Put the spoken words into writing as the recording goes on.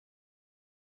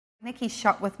Nikki's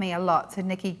shot with me a lot, so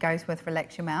Nikki goes with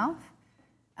relax your mouth.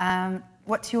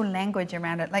 What's your language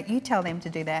around it? Like, you tell them to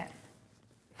do that.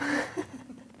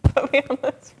 Put me on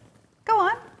this. Go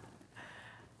on.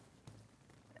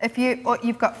 If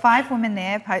you've got 5 women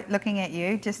there looking at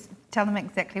you, just tell them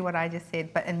exactly what I just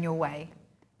said, but in your way.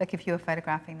 Like if you were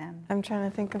photographing them. I'm trying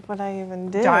to think of what I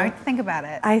even do. Don't think about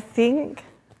it. I think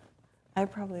I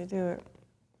probably do it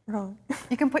wrong.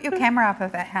 You can put your camera up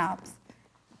if that helps.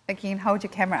 Like you can hold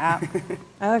your camera up.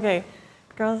 Okay.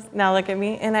 Girls, now look at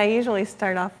me. And I usually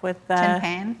start off with chin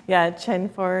pan. Yeah, chin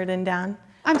forward and down.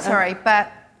 I'm sorry,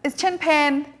 but is chin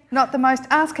pan not the most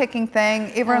ass-kicking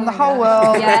thing ever in the whole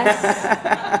world? Yes.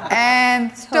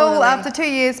 And still, Totally. after 2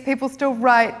 years, people still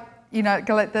write, you know,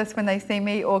 go like this when they see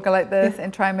me, or go like this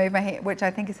and try and move my head, which I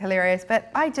think is hilarious.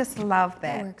 But I just love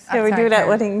that. works. Yeah, we do it at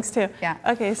weddings too. Yeah.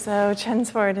 Okay, so chin's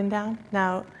forward and down.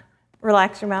 Now,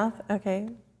 relax your mouth. Okay,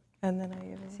 and then I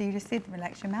usually. So you just said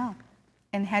relax your mouth.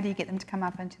 And how do you get them to come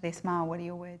up into their smile? What are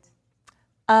your words?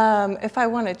 If I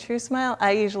want a true smile,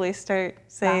 I usually start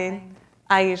saying. Laughing.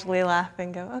 I usually laugh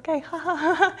and go, okay, ha ha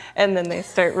ha ha, and then they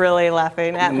start really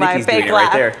laughing at my Nikki's fake doing it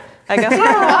laugh. right there. I go,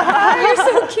 oh, You're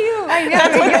so cute. I know.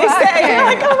 that's what they say. You're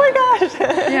like, oh my gosh.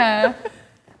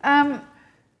 Yeah.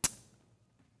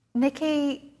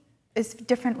 Nikki is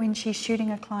different when she's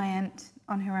shooting a client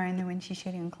on her own than when she's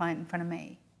shooting a client in front of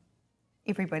me.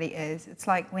 Everybody is. It's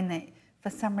like for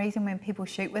some reason, when people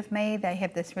shoot with me, they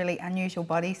have this really unusual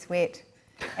body sweat.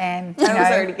 And I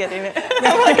was already getting it.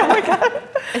 I'm like, oh my God.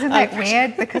 Isn't that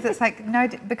weird? Because it's like, no,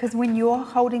 because when you're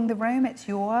holding the room, it's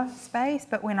your space,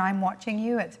 but when I'm watching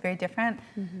you, it's very different.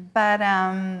 Mm-hmm. But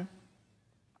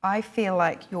I feel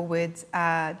like your words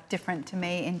are different to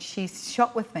me, and she's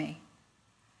shot with me.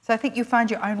 So I think you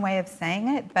find your own way of saying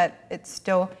it, but it's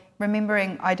still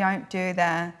remembering I don't do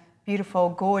the beautiful,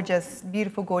 gorgeous,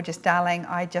 darling.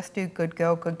 I just do good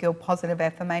girl, positive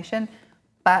affirmation.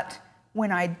 But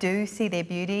when I do see their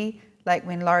beauty, like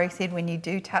when Laurie said, when you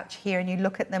do touch here and you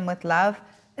look at them with love,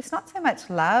 it's not so much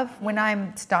love. When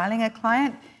I'm styling a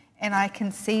client and I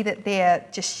can see that they're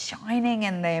just shining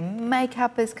and their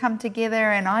makeup has come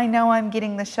together and I know I'm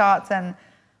getting the shots and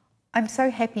I'm so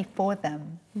happy for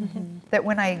them. Mm-hmm. That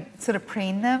when I sort of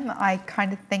preen them, I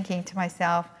kind of thinking to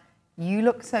myself, you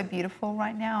look so beautiful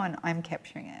right now and I'm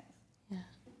capturing it.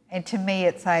 And to me,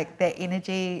 it's like that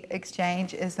energy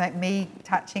exchange is like me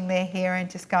touching their hair and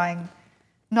just going,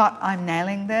 not I'm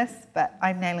nailing this, but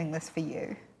I'm nailing this for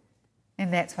you.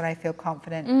 And that's what I feel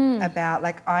confident about.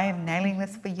 Like, I am nailing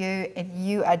this for you and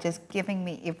you are just giving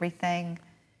me everything.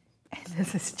 And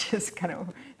this is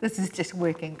just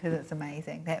working because it's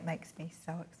amazing. That makes me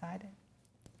so excited.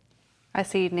 I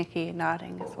see Nikki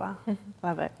nodding as well.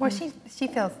 Love it. Well, she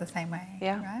feels the same way,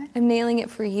 yeah. Right? I'm nailing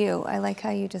it for you. I like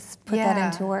how you just put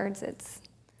that into words.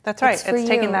 That's right. It's it's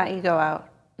taking that ego out,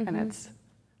 and it's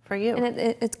for you. And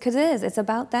it's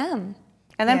about them.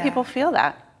 And then people feel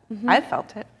that. I've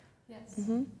felt it. Yes.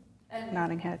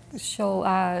 Nodding head. She'll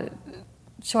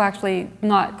actually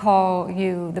not call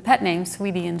you the pet name,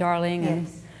 sweetie and darling, and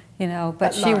you know,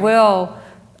 but she will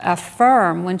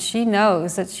affirm when she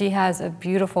knows that she has a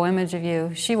beautiful image of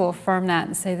you. She will affirm that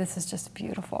and say, "This is just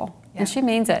beautiful," and she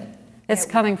means it. It's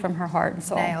coming from her heart and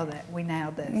soul. Nailed it. We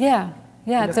nailed it. Yeah,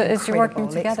 yeah. It's you're working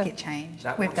Let's together. get changed.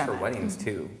 That We've works done for it. weddings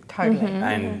too. Totally.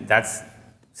 And that's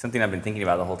something I've been thinking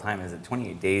about the whole time, is that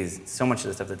 28 days, so much of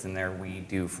the stuff that's in there we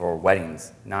do for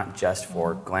weddings, not just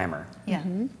for glamour. Yeah.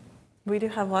 We do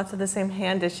have lots of the same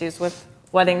hand issues with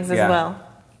weddings as well.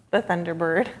 The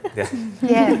Thunderbird.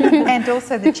 Yeah, and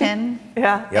also the chin.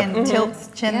 Yeah. And tilts,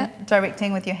 chin,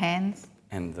 directing with your hands.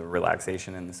 And the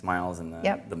relaxation and the smiles and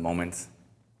the moments.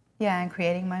 Yeah, and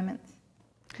creating moments.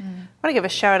 I want to give a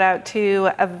shout out to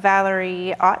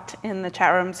Valerie Ott in the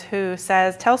chat rooms who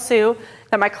says, tell Sue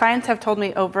that my clients have told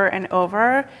me over and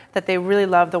over that they really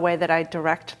love the way that I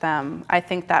direct them. I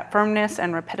think that firmness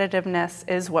and repetitiveness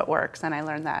is what works, and I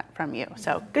learned that from you.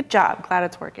 So good job. Glad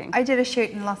it's working. I did a shoot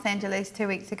in Los Angeles 2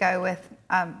 weeks ago with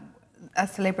a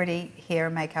celebrity hair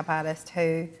and makeup artist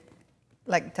who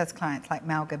does clients like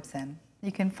Mel Gibson.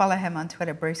 You can follow him on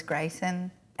Twitter, Bruce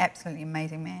Grayson, absolutely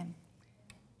amazing man.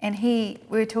 And we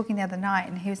were talking the other night,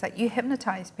 and he was like, you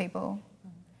hypnotize people.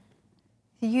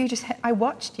 I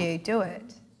watched you do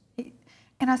it.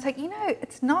 And I was like, you know,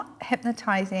 it's not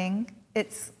hypnotizing,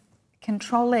 it's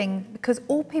controlling, because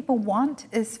all people want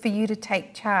is for you to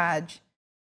take charge